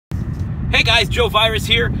Hey guys, Joe Virus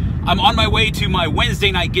here. I'm on my way to my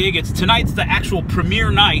Wednesday night gig. Tonight's the actual premiere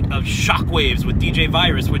night of Shockwaves with DJ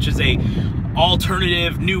Virus, which is a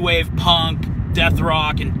alternative, new wave punk, death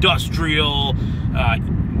rock, industrial,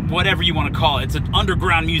 whatever you want to call it. It's an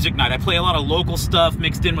underground music night. I play a lot of local stuff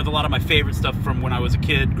mixed in with a lot of my favorite stuff from when I was a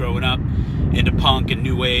kid growing up into punk and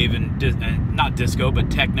new wave and not disco,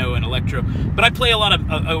 but techno and electro. But I play a lot of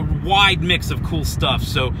a wide mix of cool stuff.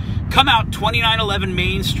 So come out, 2911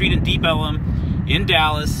 Main Street in Deep Ellum in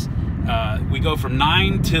Dallas. We go from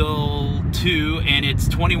 9 till 2, and it's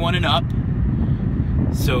 21 and up.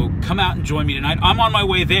 So come out and join me tonight. I'm on my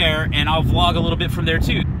way there, and I'll vlog a little bit from there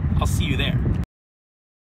too. I'll see you there.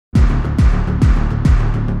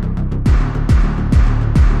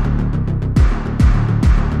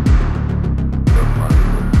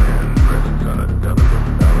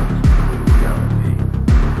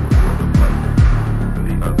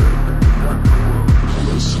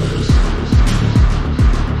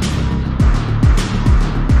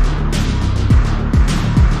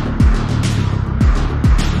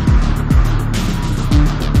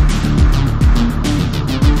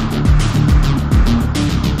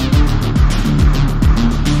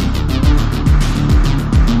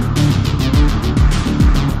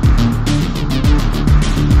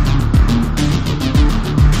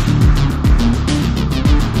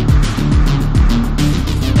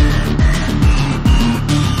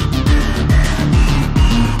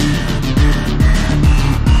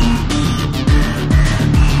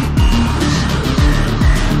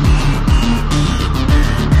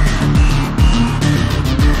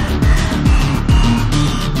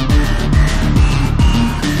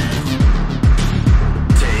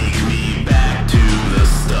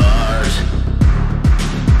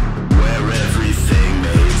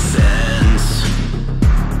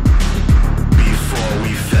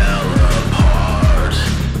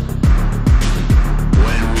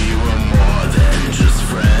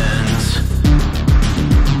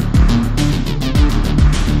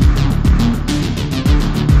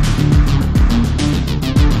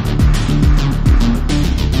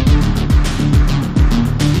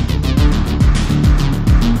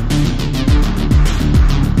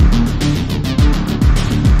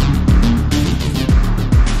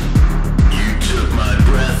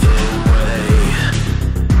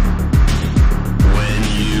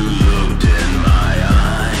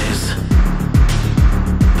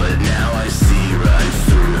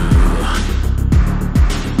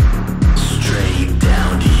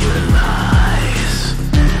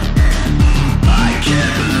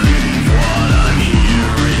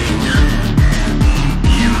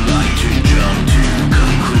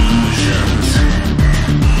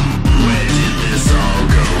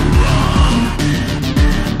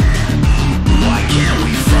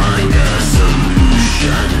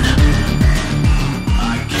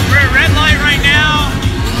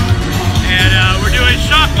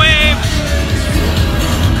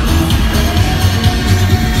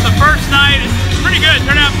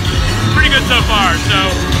 So far, so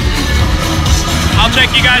I'll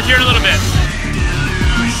check you guys here in a little bit.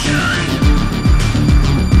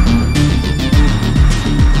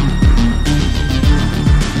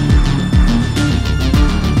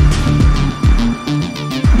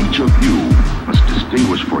 Each of you must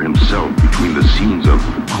distinguish for himself between the scenes of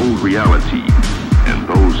cold reality and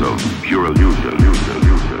those of pure illusion.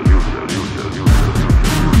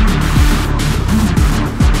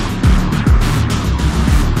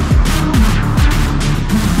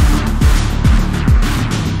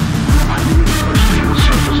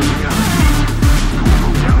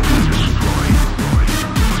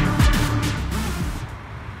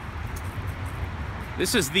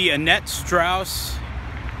 This is the Annette Strauss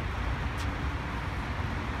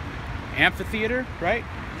Amphitheater, right?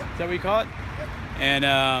 Yep. Is that what you call it? Yep.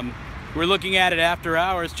 And we're looking at it after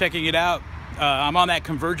hours, checking it out. I'm on that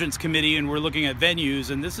convergence committee, and we're looking at venues,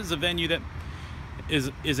 and this is a venue that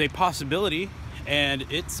is a possibility, and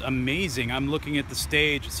it's amazing. I'm looking at the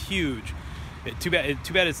stage; it's huge. Too bad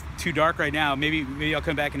it's too dark right now. Maybe I'll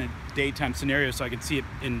come back in a daytime scenario so I can see it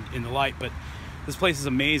in the light. But this place is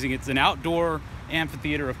amazing. It's an outdoor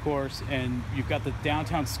amphitheater, of course, and you've got the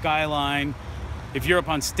downtown skyline. If you're up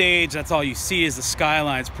on stage, that's all you see is the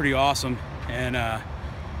skyline. It's pretty awesome, and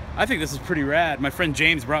I think this is pretty rad. My friend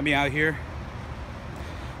James brought me out here.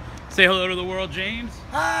 Say hello to the world, James.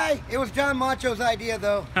 Hi. It was John Macho's idea,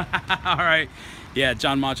 though. All right. Yeah,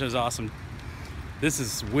 John Macho's awesome. This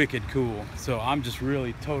is wicked cool. So I'm just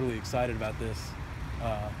really totally excited about this.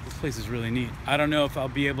 This place is really neat. I don't know if I'll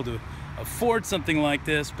be able to afford something like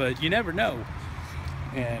this, but you never know.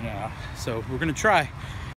 And so we're gonna try.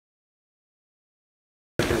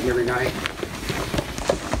 night and every night.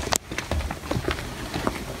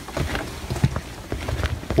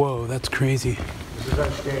 Whoa, that's crazy. This is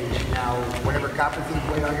our stage. Now, whenever Copper Thief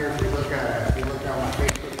played on here, if you look on my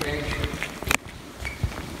Facebook page,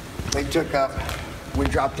 they took up, we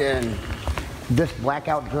dropped in this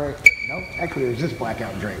blackout Drake. No, actually it was this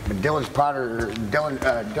blackout Drake, but Dylan's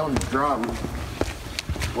drums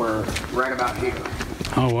were right about here.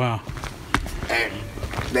 Oh, wow. And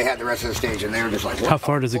they had the rest of the stage, and they were just like, how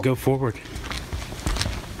far does it go forward?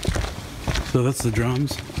 So that's the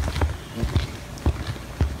drums.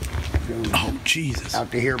 Oh, Jesus.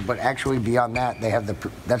 Out to here, but actually beyond that, they have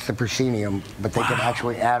that's the proscenium, but they can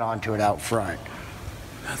actually add on to it out front.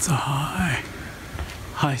 That's a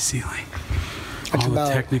high ceiling. That's all the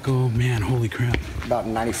technical, man, holy crap. About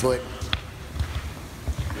 90 foot.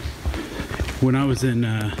 When I was in,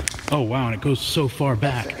 oh wow, and it goes so far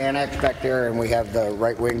back. That's the annex back there, and we have the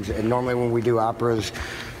right wings, and normally when we do operas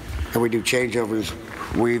and we do changeovers,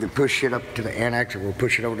 we either push shit up to the annex or we'll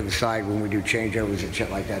push it over to the side when we do changeovers and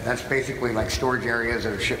shit like that. That's basically like storage areas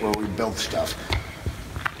or shit where we build stuff.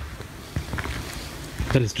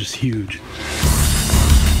 That is just huge.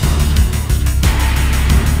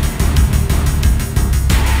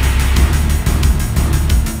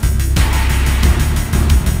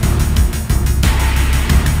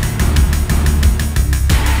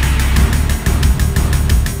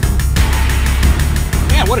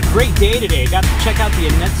 What a great day today. Got to check out the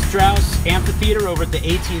Annette Strauss Amphitheater over at the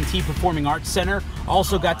AT&T Performing Arts Center.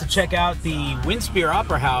 Also got to check out the Windspear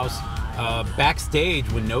Opera House backstage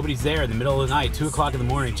when nobody's there in the middle of the night, 2 o'clock in the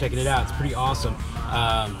morning, checking it out. It's pretty awesome.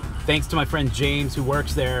 Thanks to my friend James who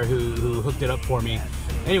works there who hooked it up for me.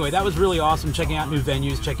 Anyway, that was really awesome, checking out new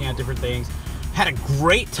venues, checking out different things. Had a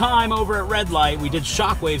great time over at Red Light. We did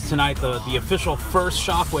Shockwaves tonight, the official first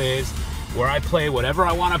Shockwaves, where I play whatever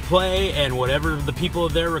I want to play and whatever the people are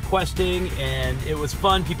there requesting, and it was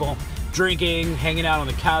fun. People drinking, hanging out on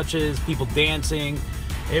the couches, people dancing.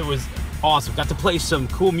 It was awesome. Got to play some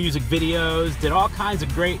cool music videos, did all kinds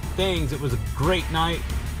of great things. It was a great night.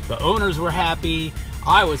 The owners were happy.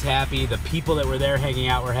 I was happy. The people that were there hanging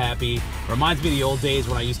out were happy. Reminds me of the old days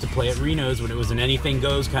when I used to play at Reno's when it was an anything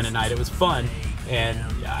goes kind of night. It was fun. And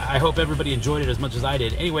I hope everybody enjoyed it as much as I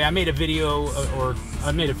did. Anyway, I made a video, or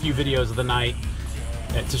I made a few videos of the night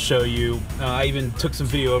to show you. I even took some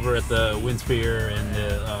video over at the Windspear and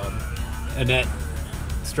the Annette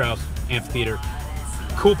Strauss Amphitheater.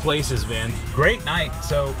 Cool places, man. Great night.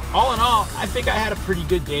 So all in all, I think I had a pretty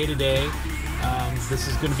good day today. This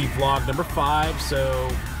is going to be vlog number 5. So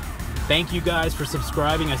thank you guys for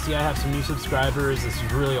subscribing. I see I have some new subscribers. This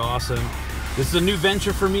is really awesome. This is a new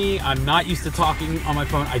venture for me. I'm not used to talking on my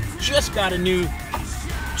phone. I just got a new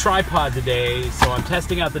tripod today, so I'm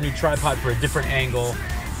testing out the new tripod for a different angle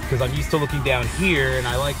because I'm used to looking down here, and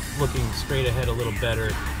I like looking straight ahead a little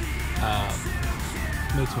better.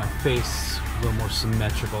 Makes my face a little more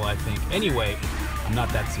symmetrical, I think. Anyway, I'm not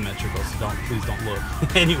that symmetrical, so please don't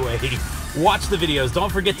look. Anyway, watch the videos.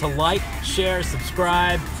 Don't forget to like, share,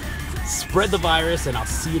 subscribe, spread the virus, and I'll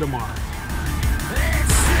see you tomorrow.